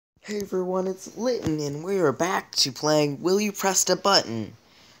Hey everyone, it's Litton, and we are back to playing Will You Press the Button?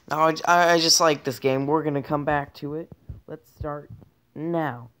 Now, I just like this game. We're gonna come back to it. Let's start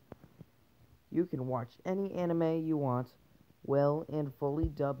now. You can watch any anime you want, well and fully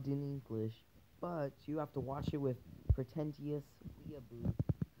dubbed in English, but you have to watch it with pretentious weeaboos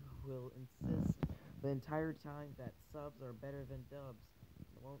who will insist the entire time that subs are better than dubs.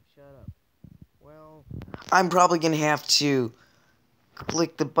 They won't shut up. Well, I'm probably gonna have to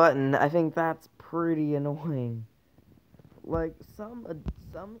click the button. I think that's pretty annoying. Like, some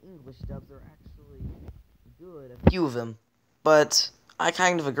English dubs are actually good, a few of them, but I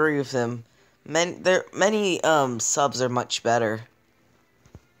kind of agree with them. Many subs are much better.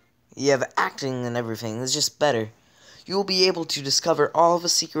 You have acting and everything. It's just better. You will be able to discover all the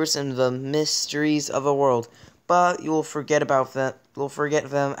secrets and the mysteries of the world, but you will forget about them. You'll forget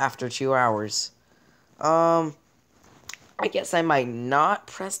them after 2 hours. I guess I might not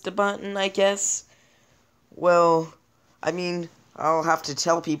press the button, I guess. Well, I mean, I'll have to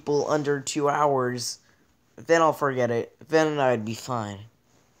tell people under 2 hours. Then I'll forget it. Then I'd be fine.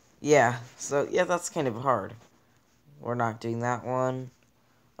 Yeah, so, yeah, that's kind of hard. We're not doing that one.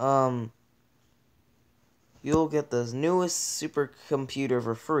 You'll get the newest supercomputer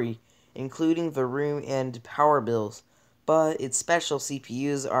for free, including the room and power bills. But its special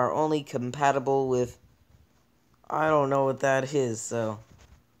CPUs are only compatible with... I don't know what that is, so...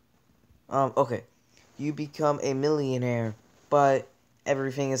 okay. You become a millionaire, but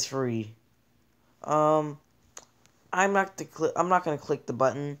everything is free. I'm not gonna click the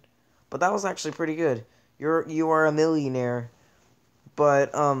button, but that was actually pretty good. You are a millionaire,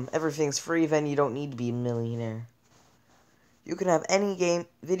 but everything's free. Then you don't need to be a millionaire. You can have any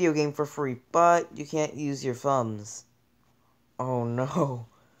video game for free, but you can't use your thumbs. Oh no.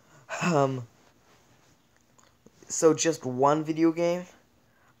 So just one video game?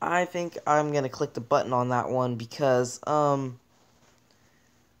 I think I'm gonna click the button on that one because, well,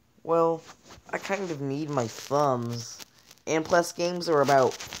 I kind of need my thumbs. And plus, games are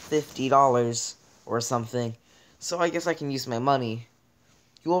about $50 or something. So I guess I can use my money.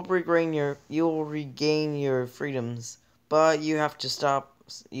 You will regain your freedoms, but you have to stop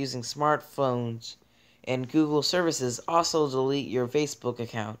using smartphones and Google services. Also delete your Facebook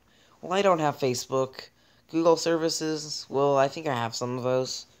account. Well, I don't have Facebook. Google services, well, I think I have some of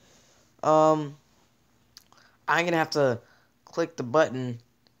those. I'm gonna have to click the button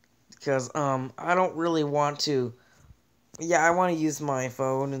because, I don't really want to. Yeah, I want to use my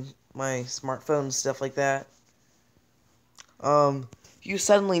phone and my smartphone and stuff like that. You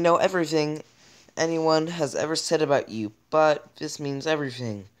suddenly know everything anyone has ever said about you, but this means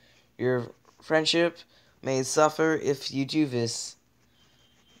everything. Your friendship may suffer if you do this.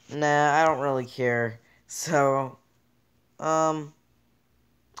 Nah, I don't really care. So, I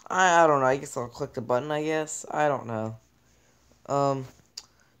don't know. I guess I'll click the button, I guess. I don't know.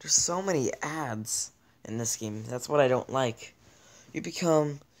 There's so many ads in this game. That's what I don't like. You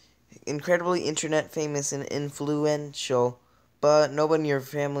become incredibly internet famous and influential, but no one in your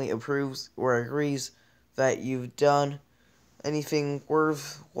family approves or agrees that you've done anything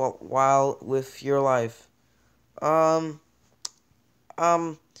worthwhile with your life.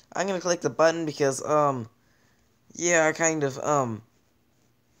 I'm gonna click the button because, yeah,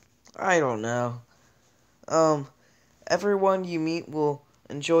 I don't know. Everyone you meet will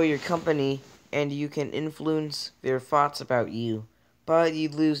enjoy your company, and you can influence their thoughts about you, but you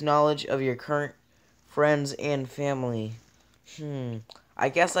lose knowledge of your current friends and family. I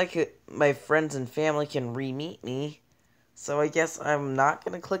guess my friends and family can re-meet me, so I guess I'm not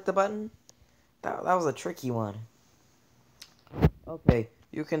gonna click the button? That was a tricky one. Okay,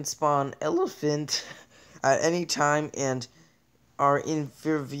 you can spawn elephant at any time and are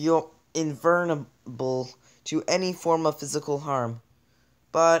invulnerable to any form of physical harm.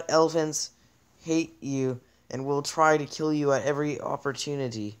 But elephants hate you and will try to kill you at every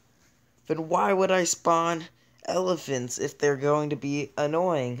opportunity. Then why would I spawn elephants if they're going to be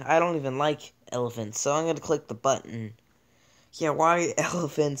annoying? I don't even like elephants, so I'm going to click the button. Yeah, why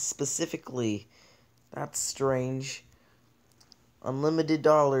elephants specifically? That's strange. Unlimited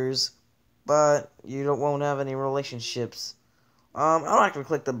dollars, but won't have any relationships. I'm not gonna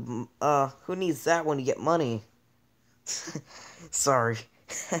click the, who needs that when you get money? Sorry.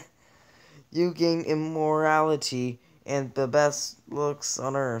 You gain immorality and the best looks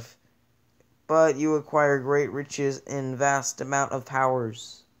on earth, but you acquire great riches and vast amount of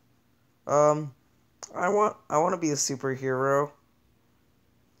powers. I want to be a superhero.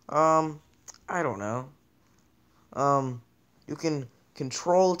 I don't know. You can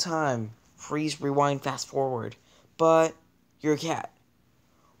control time, freeze, rewind, fast forward, but you're a cat.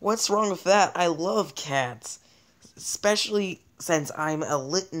 What's wrong with that? I love cats. Especially since I'm a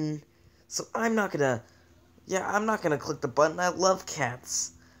Litten. So I'm not gonna... Yeah, I'm not gonna click the button. I love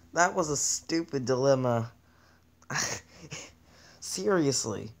cats. That was a stupid dilemma.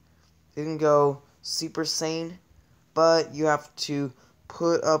 Seriously. You can go Super Saiyan, but you have to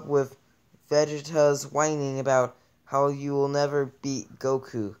put up with Vegeta's whining about how you will never beat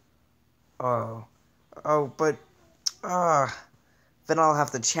Goku. Oh. Oh, but... then I'll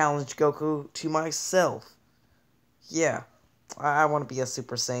have to challenge Goku to myself. Yeah. I want to be a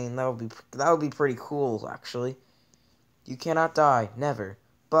Super Saiyan. That would be pretty cool, actually. You cannot die, never.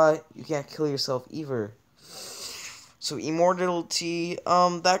 But you can't kill yourself either. So immortality,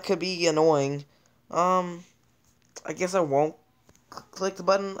 that could be annoying. I guess I won't click the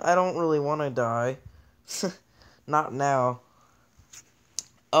button. I don't really want to die. Not now.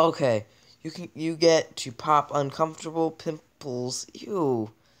 Okay. You get to pop uncomfortable pimples,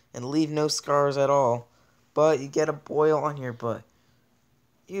 ew, and leave no scars at all. But you get a boil on your butt.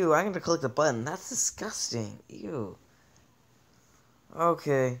 Ew, I'm gonna click the button. That's disgusting. Ew.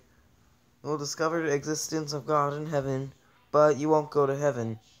 Okay. You'll discover the existence of God in heaven, but you won't go to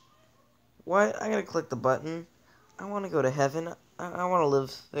heaven. What? I'm gonna click the button. I want to go to heaven. I want to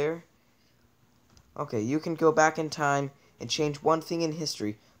live there. Okay, you can go back in time and change one thing in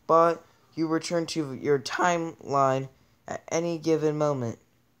history, but you return to your timeline at any given moment.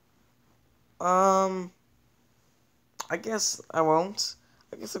 I guess I won't.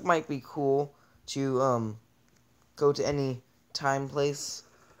 I guess it might be cool to, go to any time, place.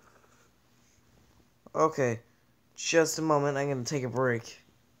 Okay, just a moment, I'm gonna take a break.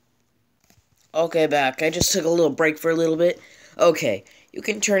 Okay, back. I just took a little break for a little bit. Okay, you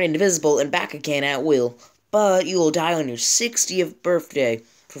can turn invisible and back again at will, but you will die on your 60th birthday,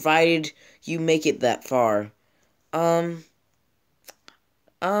 provided you make it that far.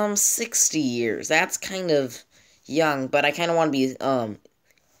 60 years. That's kind of young, but I kind of want to be,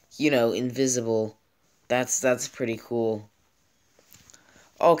 invisible. That's pretty cool.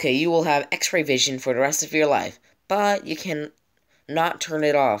 Okay, you will have X-ray vision for the rest of your life, but you can not turn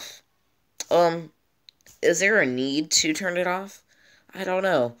it off. Is there a need to turn it off? I don't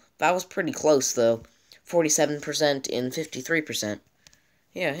know. That was pretty close, though. 47% and 53%.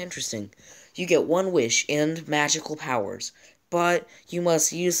 Yeah, interesting. You get one wish and magical powers, but you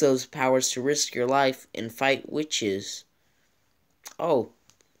must use those powers to risk your life and fight witches. Oh.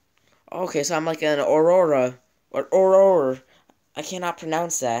 Okay, so I'm like an Aurora. Or Aurora. I cannot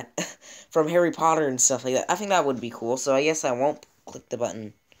pronounce that. From Harry Potter and stuff like that. I think that would be cool, so I guess I won't click the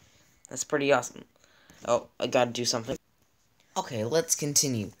button. That's pretty awesome. Oh, I gotta do something. Okay, let's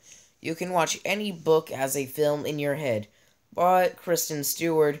continue. You can watch any book as a film in your head, but Kristen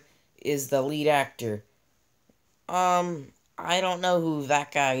Stewart is the lead actor. I don't know who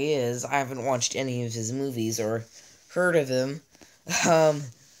that guy is. I haven't watched any of his movies or heard of him.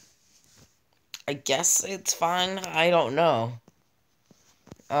 I guess it's fine. I don't know.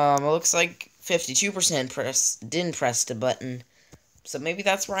 It looks like 52% didn't press the button. So maybe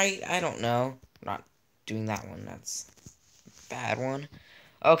that's right. I don't know. I'm not doing that one. That's a bad one.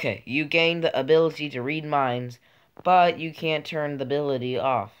 Okay, you gain the ability to read minds, but you can't turn the ability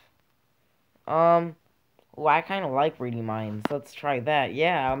off. Well, I kind of like reading minds. Let's try that.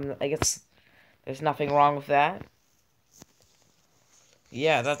 Yeah, I guess there's nothing wrong with that.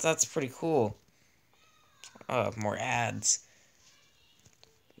 Yeah, that's pretty cool. More ads.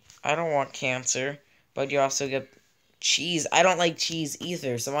 I don't want cancer, but you also get cheese. I don't like cheese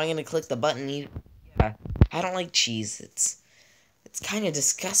either, so I'm gonna click the button. Yeah, I don't like cheese. It's kind of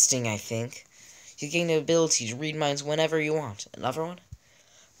disgusting, I think. You gain the ability to read minds whenever you want. Another one?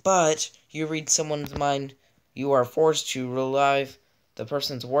 But you read someone's mind, you are forced to relive the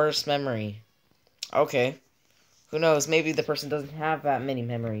person's worst memory. Okay. Who knows? Maybe the person doesn't have that many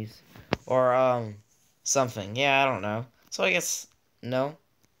memories. Or, something. Yeah, I don't know. So I guess, no.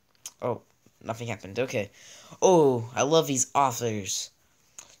 Oh, nothing happened. Okay. Oh, I love these authors.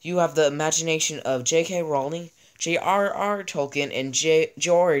 You have the imagination of J.K. Rowling, J.R.R. Tolkien, and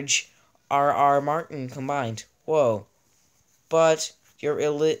George R.R. Martin combined. Whoa. But you're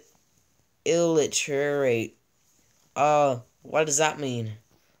illiterate. What does that mean?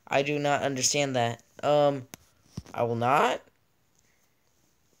 I do not understand that. I will not.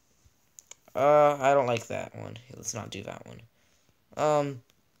 I don't like that one. Let's not do that one.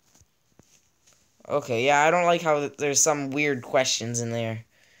 Okay, yeah, I don't like how there's some weird questions in there.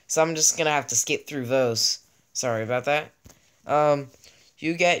 So I'm just gonna have to skip through those. Sorry about that.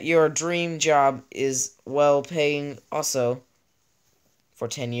 You get your dream job is well paying also for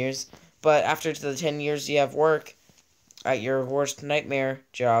 10 years. But after the 10 years you have work, at your worst nightmare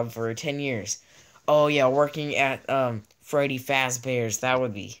job for 10 years. Oh yeah, working at Freddy Fazbear's. That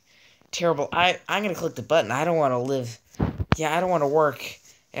would be terrible. I'm gonna click the button. I don't want to live. Yeah, I don't want to work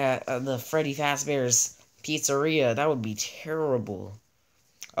at the Freddy Fazbear's Pizzeria. That would be terrible.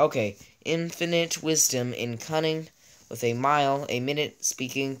 Okay, infinite wisdom in cunning, with a mile a minute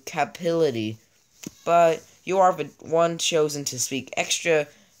speaking capability. But you are the one chosen to speak extra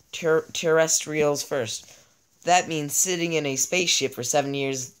terrestrials first. That means sitting in a spaceship for 7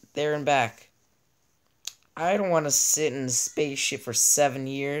 years there and back. I don't want to sit in a spaceship for 7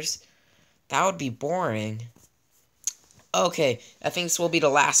 years. That would be boring. Okay, I think this will be the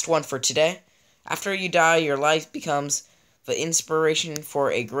last one for today. After you die, your life becomes the inspiration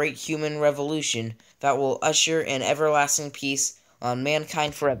for a great human revolution that will usher an everlasting peace on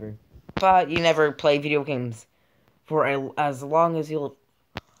mankind forever. But you never play video games for as long as you'll...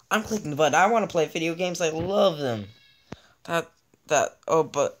 I'm clicking the button. I want to play video games. I love them. But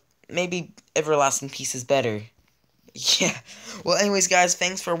maybe Everlasting Peace is better. Yeah. Well, anyways, guys,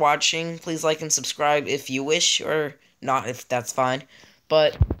 thanks for watching. Please like and subscribe if you wish, or not if that's fine.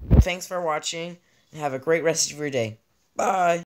 But thanks for watching, and have a great rest of your day. Bye.